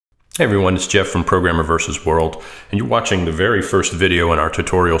Hey everyone, it's Jeff from Programmer vs. World, and you're watching the very first video in our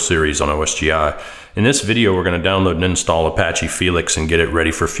tutorial series on OSGi. In this video, we're going to download and install Apache Felix and get it ready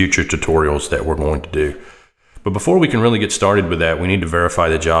for future tutorials that we're going to do. But before we can really get started with that, we need to verify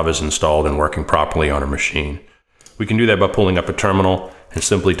that Java is installed and working properly on our machine. We can do that by pulling up a terminal and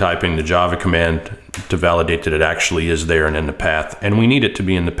simply typing the Java command to validate that it actually is there and in the path. And we need it to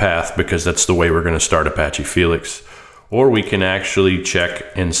be in the path because that's the way we're going to start Apache Felix. Or we can actually check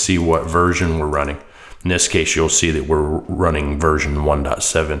and see what version we're running. In this case, you'll see that we're running version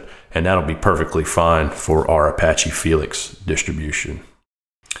 1.7, and that'll be perfectly fine for our Apache Felix distribution.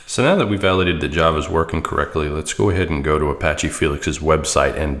 So now that we've validated that Java is working correctly, let's go ahead and go to Apache Felix's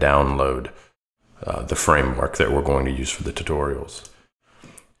website and download the framework that we're going to use for the tutorials.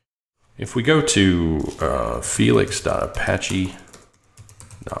 If we go to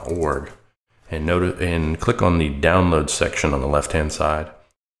felix.apache.org, and click on the download section on the left hand side,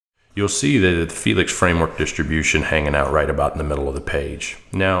 you'll see that the Felix framework distribution hanging out right about in the middle of the page.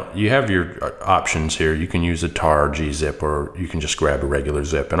 Now you have your options here. You can use a tar gzip, or you can just grab a regular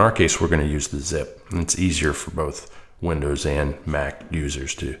zip. In our case, we're going to use the zip, and it's easier for both Windows and Mac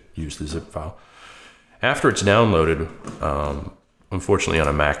users to use the zip file. After it's downloaded, unfortunately on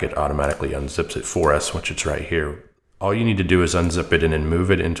a Mac it automatically unzips it for us, which it's right here. All you need to do is unzip it and then move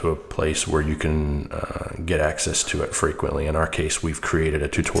it into a place where you can get access to it frequently. In our case, we've created a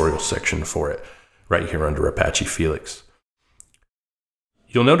tutorial section for it right here under Apache Felix.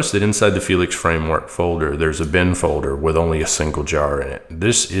 You'll notice that inside the Felix framework folder, there's a bin folder with only a single jar in it.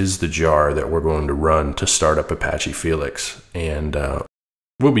 This is the jar that we're going to run to start up Apache Felix. And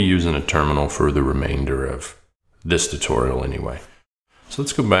we'll be using a terminal for the remainder of this tutorial anyway. So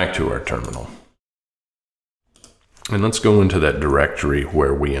let's go back to our terminal. And let's go into that directory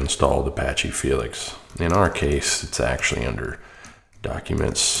where we installed Apache Felix. In our case, it's actually under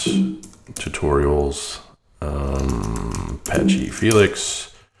Documents, Tutorials, Apache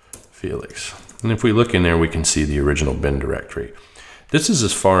Felix. And if we look in there, we can see the original bin directory. This is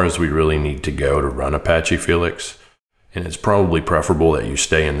as far as we really need to go to run Apache Felix. And it's probably preferable that you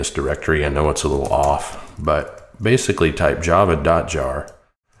stay in this directory. I know it's a little off, but basically type java.jar.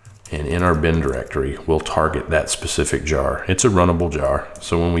 And in our bin directory, we'll target that specific jar. It's a runnable jar,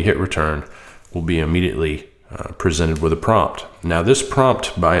 so when we hit return, we'll be immediately presented with a prompt. Now this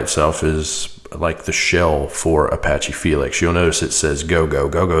prompt by itself is like the shell for Apache Felix. You'll notice it says go.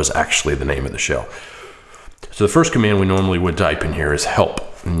 Go is actually the name of the shell. So the first command we normally would type in here is help.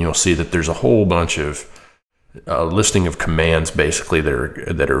 And you'll see that there's a whole bunch of listing of commands basically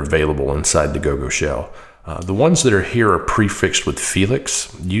that are available inside the go shell. The ones that are here are prefixed with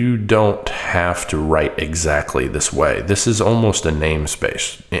Felix. You don't have to write exactly this way. This is almost a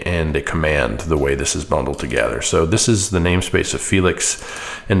namespace and a command the way this is bundled together. So this is the namespace of Felix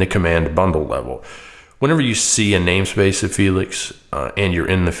and the command bundle level. Whenever you see a namespace of Felix and you're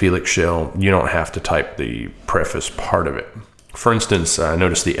in the Felix shell, you don't have to type the preface part of it. For instance,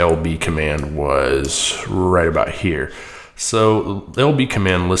 notice the lb command was right about here. So lb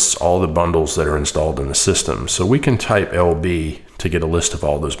command lists all the bundles that are installed in the system. So we can type lb to get a list of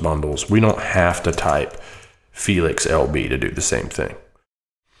all those bundles. We don't have to type Felix lb to do the same thing.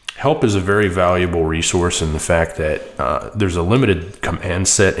 Help is a very valuable resource in the fact that there's a limited command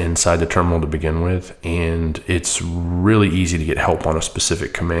set inside the terminal to begin with, and it's really easy to get help on a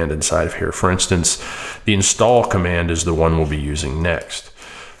specific command inside of here. For instance, the install command is the one we'll be using next.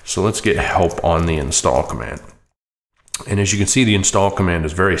 So let's get help on the install command. And as you can see, the install command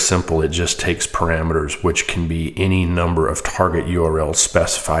is very simple. It just takes parameters, which can be any number of target URLs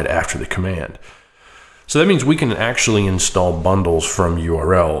specified after the command. So that means we can actually install bundles from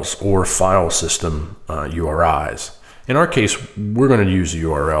URLs or file system URIs. In our case, we're going to use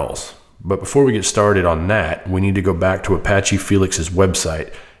URLs. But before we get started on that, we need to go back to Apache Felix's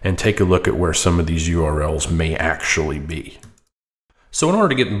website and take a look at where some of these URLs may actually be. So in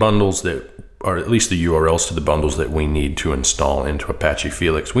order to get bundles or at least the URLs to the bundles that we need to install into Apache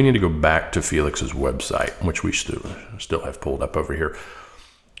Felix, we need to go back to Felix's website, which we still have pulled up over here.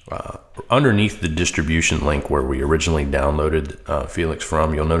 Underneath the distribution link where we originally downloaded Felix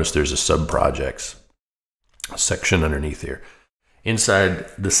from, you'll notice there's a subprojects section underneath here. Inside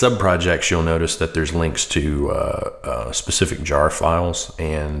the subprojects, you'll notice that there's links to specific jar files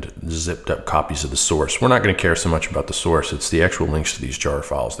and zipped up copies of the source. We're not going to care so much about the source. It's the actual links to these jar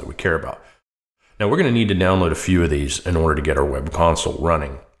files that we care about. Now we're going to need to download a few of these in order to get our web console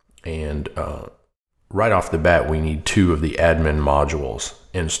running. And right off the bat, we need 2 of the admin modules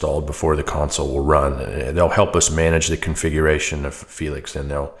installed before the console will run. They'll help us manage the configuration of Felix, and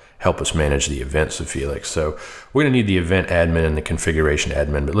they'll help us manage the events of Felix. So we're going to need the event admin and the configuration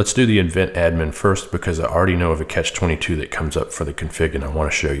admin, but let's do the event admin first because I already know of a catch-22 that comes up for the config, and I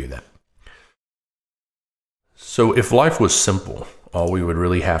want to show you that. So if life was simple, all we would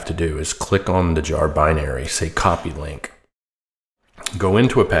really have to do is click on the jar binary, say copy link, go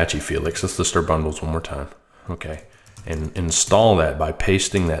into Apache Felix, let's list our bundles one more time, okay, and install that by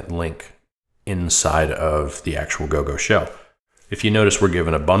pasting that link inside of the actual GoGo shell. If you notice, we're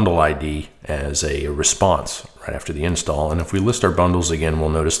given a bundle ID as a response right after the install, and if we list our bundles again, we'll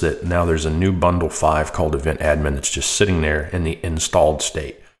notice that now there's a new bundle 5 called event admin that's just sitting there in the installed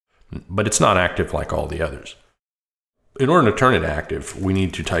state, but it's not active like all the others. In order to turn it active, we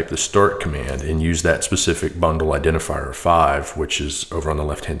need to type the start command and use that specific bundle identifier of 5, which is over on the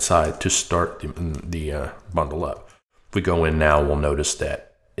left-hand side, to start the bundle up. If we go in now, we'll notice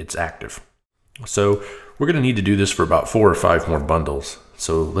that it's active. So we're going to need to do this for about 4 or 5 more bundles.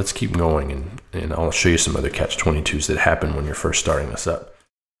 So let's keep going, and I'll show you some other catch-22s that happen when you're first starting this up.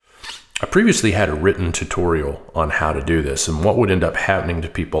 I previously had a written tutorial on how to do this, and what would end up happening to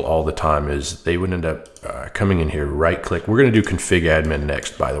people all the time is they would end up coming in here, right click. We're going to do config admin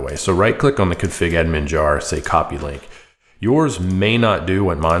next, by the way. So right click on the config admin jar, say copy link. Yours may not do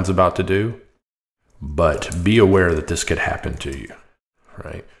what mine's about to do, but be aware that this could happen to you,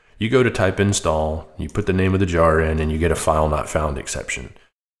 right? You go to type install, you put the name of the jar in, and you get a file not found exception.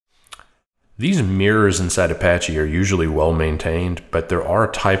 These mirrors inside Apache are usually well maintained, but there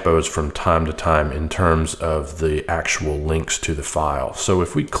are typos from time to time in terms of the actual links to the file. So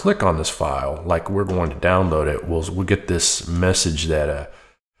if we click on this file, like we're going to download it, we'll get this message that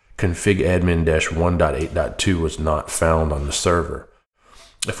config admin-1.8.2 was not found on the server.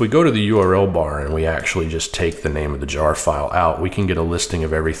 If we go to the URL bar and we actually just take the name of the jar file out, we can get a listing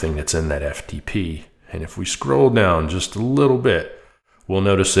of everything that's in that FTP. And if we scroll down just a little bit, we'll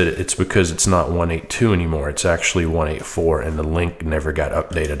notice that it's because it's not 182 anymore. It's actually 184, and the link never got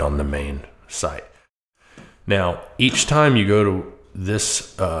updated on the main site. Now, each time you go to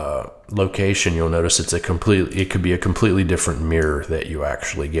this location, you'll notice it could be a completely different mirror that you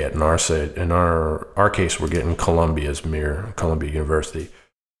actually get. In our case, we're getting Columbia's mirror, Columbia University.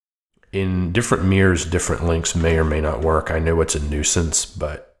 In different mirrors, different links may or may not work. I know it's a nuisance,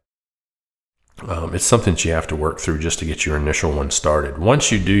 but it's something that you have to work through just to get your initial one started.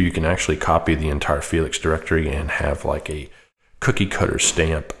 Once you do, you can actually copy the entire Felix directory and have like a cookie cutter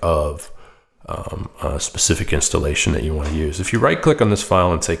stamp of a specific installation that you want to use. If you right click on this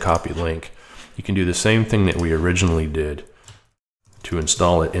file and say copy link, you can do the same thing that we originally did to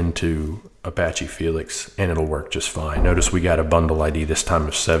install it into Apache Felix, and it'll work just fine. Notice we got a bundle ID this time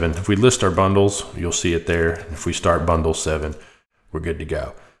of 7. If we list our bundles, you'll see it there. If we start bundle 7, we're good to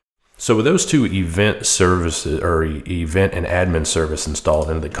go. So with those 2 event services, or event and admin service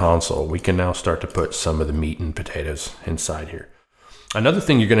installed into the console, we can now start to put some of the meat and potatoes inside here. Another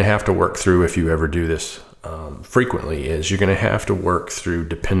thing you're going to have to work through if you ever do this frequently is you're going to have to work through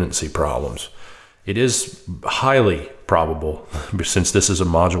dependency problems. It is highly probable, since this is a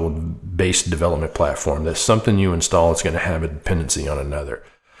module-based development platform, that something you install is going to have a dependency on another.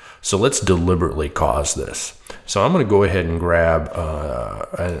 So let's deliberately cause this. So I'm going to go ahead and grab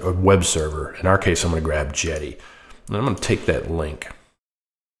a web server. In our case, I'm going to grab Jetty. And I'm going to take that link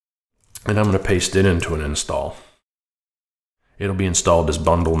and I'm going to paste it into an install. It'll be installed as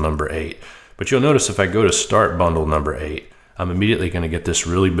bundle number 8. But you'll notice if I go to start bundle number 8, I'm immediately going to get this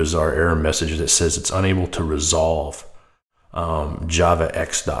really bizarre error message that says it's unable to resolve Java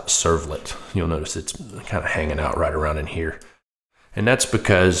X.servlet. You'll notice it's kind of hanging out right around in here. And that's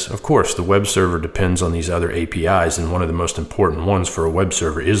because, of course, the web server depends on these other APIs, and one of the most important ones for a web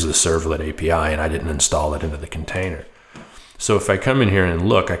server is the servlet API, and I didn't install it into the container. So if I come in here and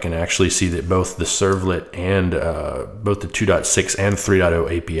look, I can actually see that both the servlet and both the 2.6 and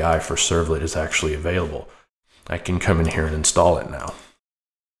 3.0 API for servlet is actually available. I can come in here and install it now.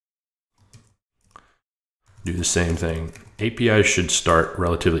 Do the same thing. APIs should start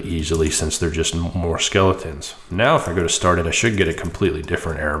relatively easily since they're just more skeletons. Now if I go to start it, I should get a completely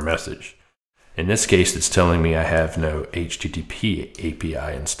different error message. In this case, it's telling me I have no HTTP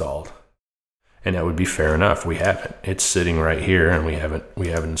API installed. And that would be fair enough. We haven't. It's sitting right here and we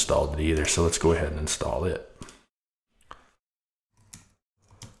haven't installed it either. So let's go ahead and install it.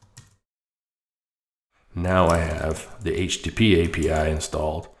 Now I have the HTTP API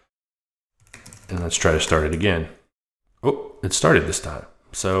installed. And let's try to start it again. Oh, it started this time.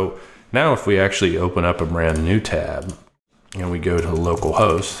 So now if we actually open up a brand new tab and we go to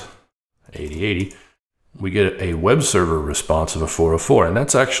localhost 8080, we get a web server response of a 404, and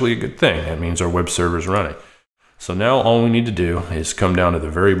that's actually a good thing. That means our web server is running. So now all we need to do is come down to the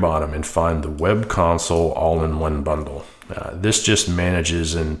very bottom and find the web console all-in-one bundle. This just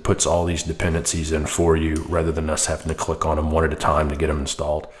manages and puts all these dependencies in for you rather than us having to click on them one at a time to get them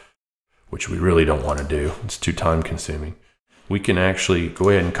installed, which we really don't want to do. It's too time consuming. We can actually go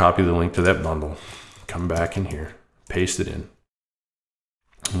ahead and copy the link to that bundle, come back in here, paste it in.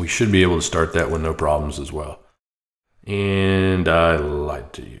 We should be able to start that with no problems as well. And I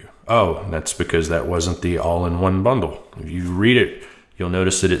lied to you. Oh, that's because that wasn't the all-in-one bundle. If you read it, you'll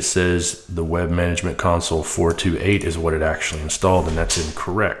notice that it says the Web Management Console 428 is what it actually installed, and that's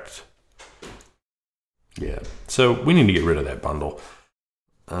incorrect. Yeah, so we need to get rid of that bundle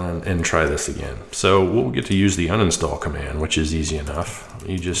and try this again. So we'll get to use the uninstall command, which is easy enough.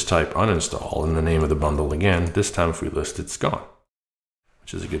 You just type uninstall in the name of the bundle again. This time if we list, it's gone,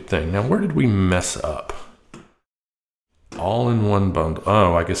 which is a good thing. Now, where did we mess up? All-in-one bundle.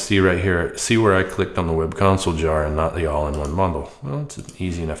 Oh, I can see right here. See where I clicked on the web console jar and not the all-in-one bundle. Well, it's an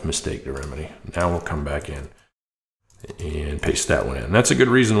easy enough mistake to remedy. Now we'll come back in and paste that one in. That's a good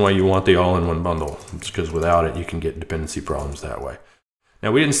reason why you want the all-in-one bundle. It's because without it, you can get dependency problems that way.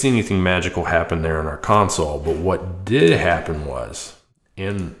 Now, we didn't see anything magical happen there in our console, but what did happen was,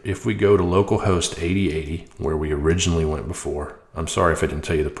 if we go to localhost 8080, where we originally went before, I'm sorry if I didn't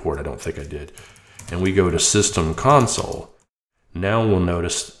tell you the port, I don't think I did, and we go to System Console, now we'll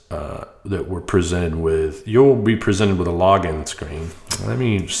notice that we're presented with, you'll be presented with a login screen. Let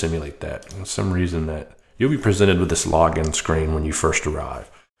me simulate that. For some reason that you'll be presented with this login screen when you first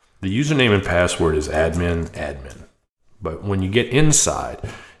arrive. The username and password is admin. But when you get inside,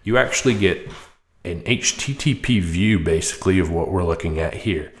 you actually get an HTTP view basically of what we're looking at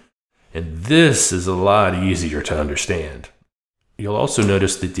here. And this is a lot easier to understand. You'll also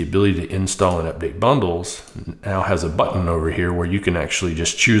notice that the ability to install and update bundles now has a button over here where you can actually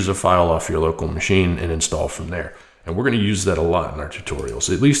just choose a file off your local machine and install from there. And we're going to use that a lot in our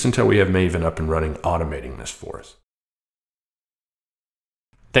tutorials, at least until we have Maven up and running, automating this for us.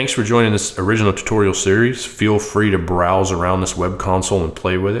 Thanks for joining this original tutorial series. Feel free to browse around this web console and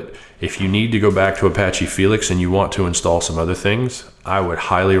play with it. If you need to go back to Apache Felix and you want to install some other things, I would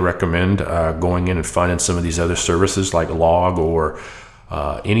highly recommend going in and finding some of these other services like Log or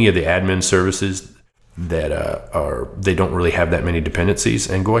any of the admin services that they don't really have that many dependencies,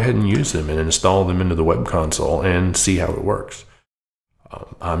 and go ahead and use them and install them into the web console and see how it works.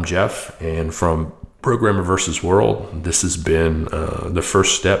 I'm Jeff, and from Programmer vs. World, this has been the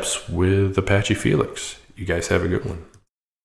first steps with Apache Felix. You guys have a good one.